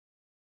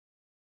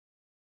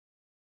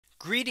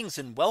Greetings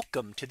and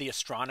welcome to the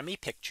Astronomy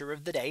Picture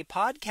of the Day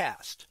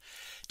podcast.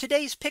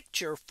 Today's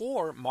picture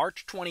for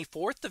March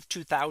 24th of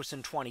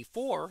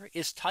 2024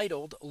 is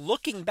titled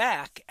 "Looking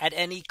Back at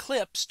an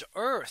Eclipsed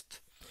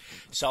Earth."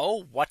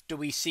 So what do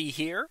we see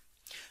here?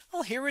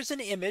 Well, here is an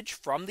image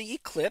from the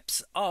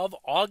eclipse of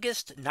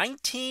August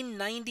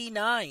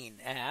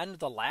 1999 and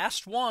the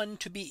last one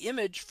to be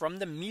imaged from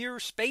the Mir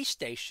space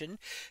station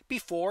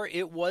before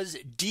it was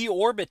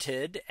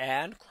deorbited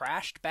and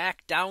crashed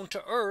back down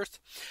to Earth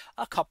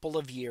a couple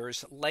of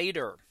years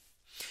later.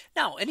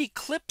 Now, an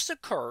eclipse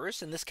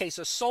occurs, in this case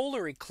a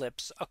solar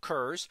eclipse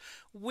occurs,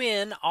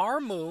 when our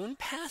moon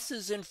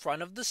passes in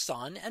front of the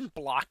sun and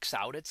blocks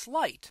out its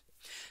light.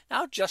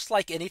 Now, just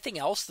like anything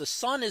else, the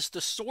sun is the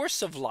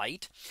source of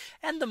light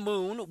and the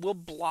moon will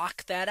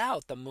block that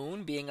out. The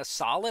moon, being a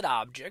solid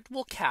object,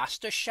 will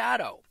cast a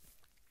shadow.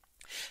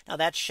 Now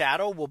that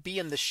shadow will be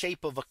in the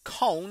shape of a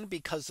cone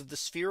because of the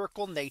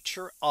spherical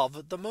nature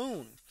of the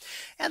moon.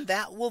 And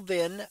that will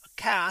then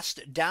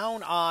cast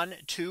down on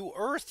to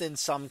Earth in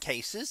some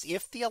cases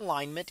if the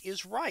alignment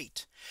is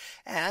right.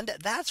 And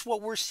that's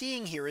what we're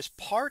seeing here is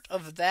part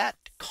of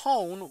that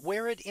cone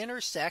where it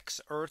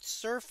intersects Earth's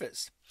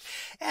surface.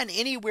 And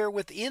anywhere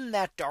within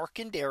that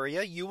darkened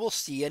area, you will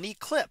see an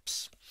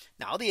eclipse.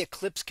 Now the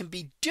eclipse can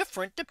be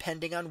different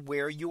depending on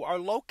where you are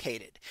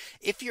located.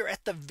 If you're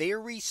at the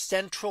very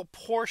central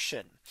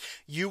portion,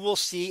 you will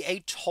see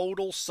a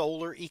total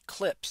solar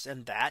eclipse.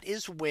 And that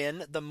is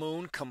when the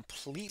moon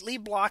completely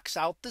blocks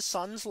out the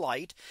sun's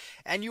light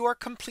and you are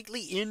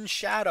completely in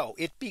shadow.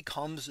 It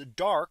becomes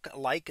dark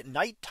like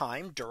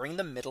nighttime during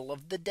the middle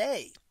of the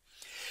day.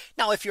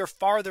 Now, if you're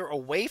farther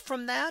away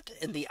from that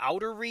in the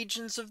outer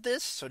regions of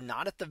this, so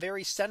not at the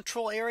very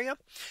central area,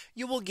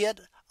 you will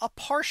get a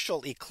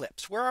partial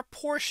eclipse where a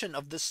portion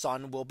of the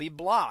sun will be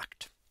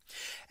blocked.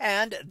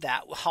 And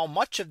that how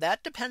much of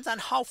that depends on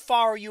how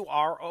far you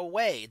are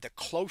away. The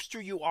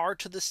closer you are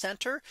to the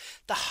center,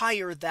 the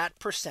higher that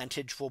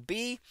percentage will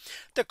be.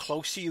 The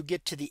closer you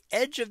get to the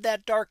edge of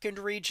that darkened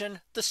region,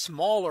 the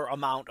smaller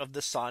amount of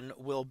the sun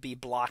will be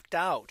blocked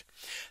out.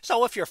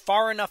 So if you're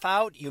far enough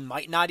out, you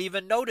might not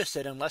even notice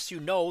it unless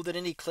you know that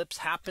an eclipse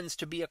happens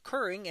to be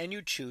occurring and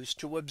you choose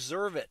to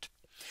observe it.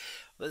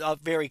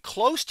 Very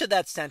close to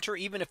that center,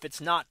 even if it's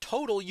not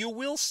total, you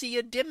will see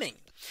a dimming.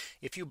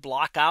 If you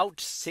block out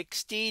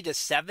 60 to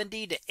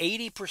 70 to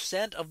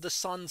 80% of the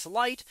sun's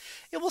light,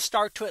 it will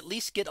start to at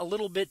least get a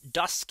little bit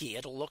dusky.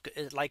 It'll look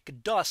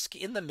like dusk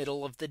in the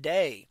middle of the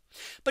day.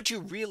 But you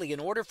really, in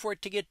order for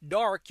it to get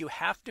dark, you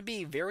have to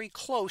be very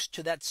close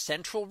to that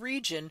central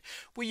region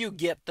where you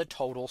get the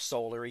total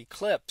solar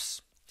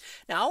eclipse.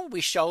 Now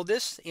we show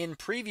this in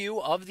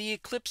preview of the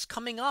eclipse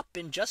coming up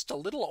in just a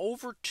little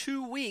over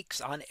 2 weeks.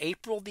 On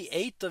April the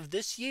 8th of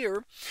this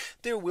year,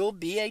 there will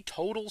be a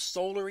total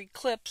solar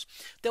eclipse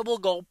that will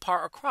go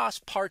across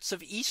parts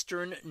of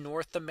eastern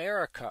North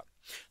America.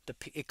 The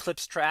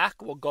eclipse track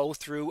will go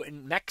through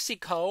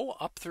Mexico,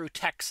 up through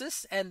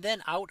Texas, and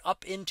then out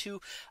up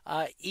into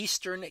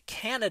eastern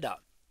Canada.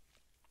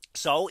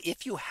 So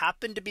if you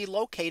happen to be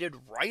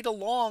located right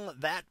along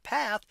that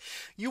path,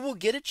 you will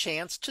get a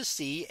chance to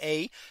see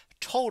a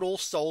total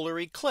solar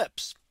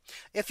eclipse.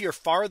 If you're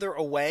farther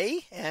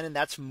away, and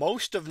that's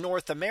most of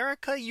North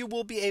America, you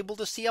will be able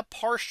to see a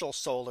partial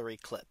solar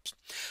eclipse.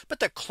 But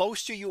the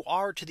closer you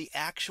are to the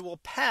actual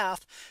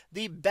path,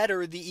 the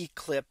better the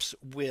eclipse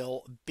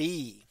will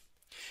be.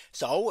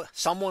 So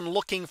someone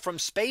looking from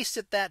space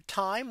at that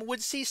time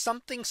would see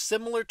something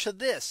similar to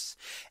this.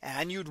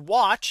 And you'd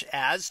watch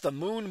as the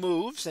moon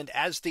moves and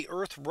as the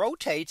Earth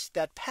rotates,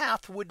 that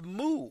path would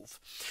move.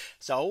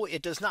 So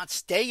it does not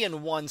stay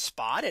in one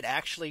spot. It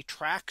actually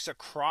tracks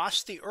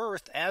across the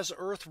Earth as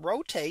Earth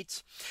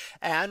rotates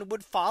and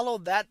would follow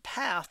that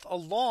path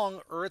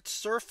along Earth's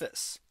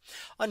surface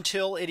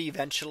until it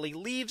eventually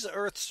leaves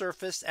Earth's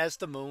surface as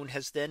the moon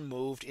has then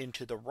moved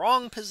into the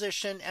wrong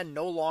position and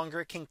no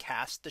longer can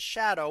cast the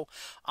shadow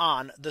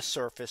on the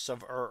surface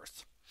of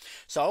Earth.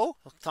 So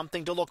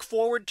something to look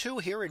forward to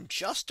here in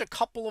just a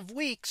couple of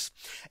weeks,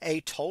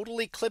 a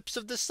total eclipse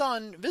of the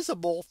sun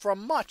visible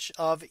from much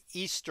of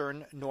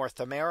eastern North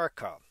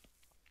America.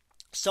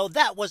 So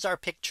that was our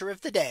picture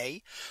of the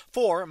day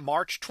for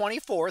March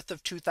 24th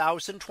of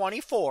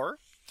 2024.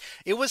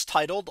 It was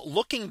titled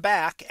 "Looking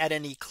Back at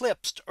an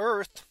Eclipsed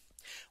Earth."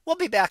 We'll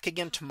be back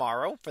again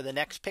tomorrow for the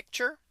next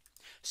picture.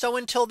 So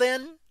until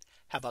then,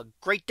 have a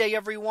great day,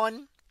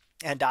 everyone,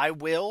 and I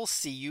will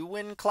see you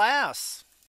in class.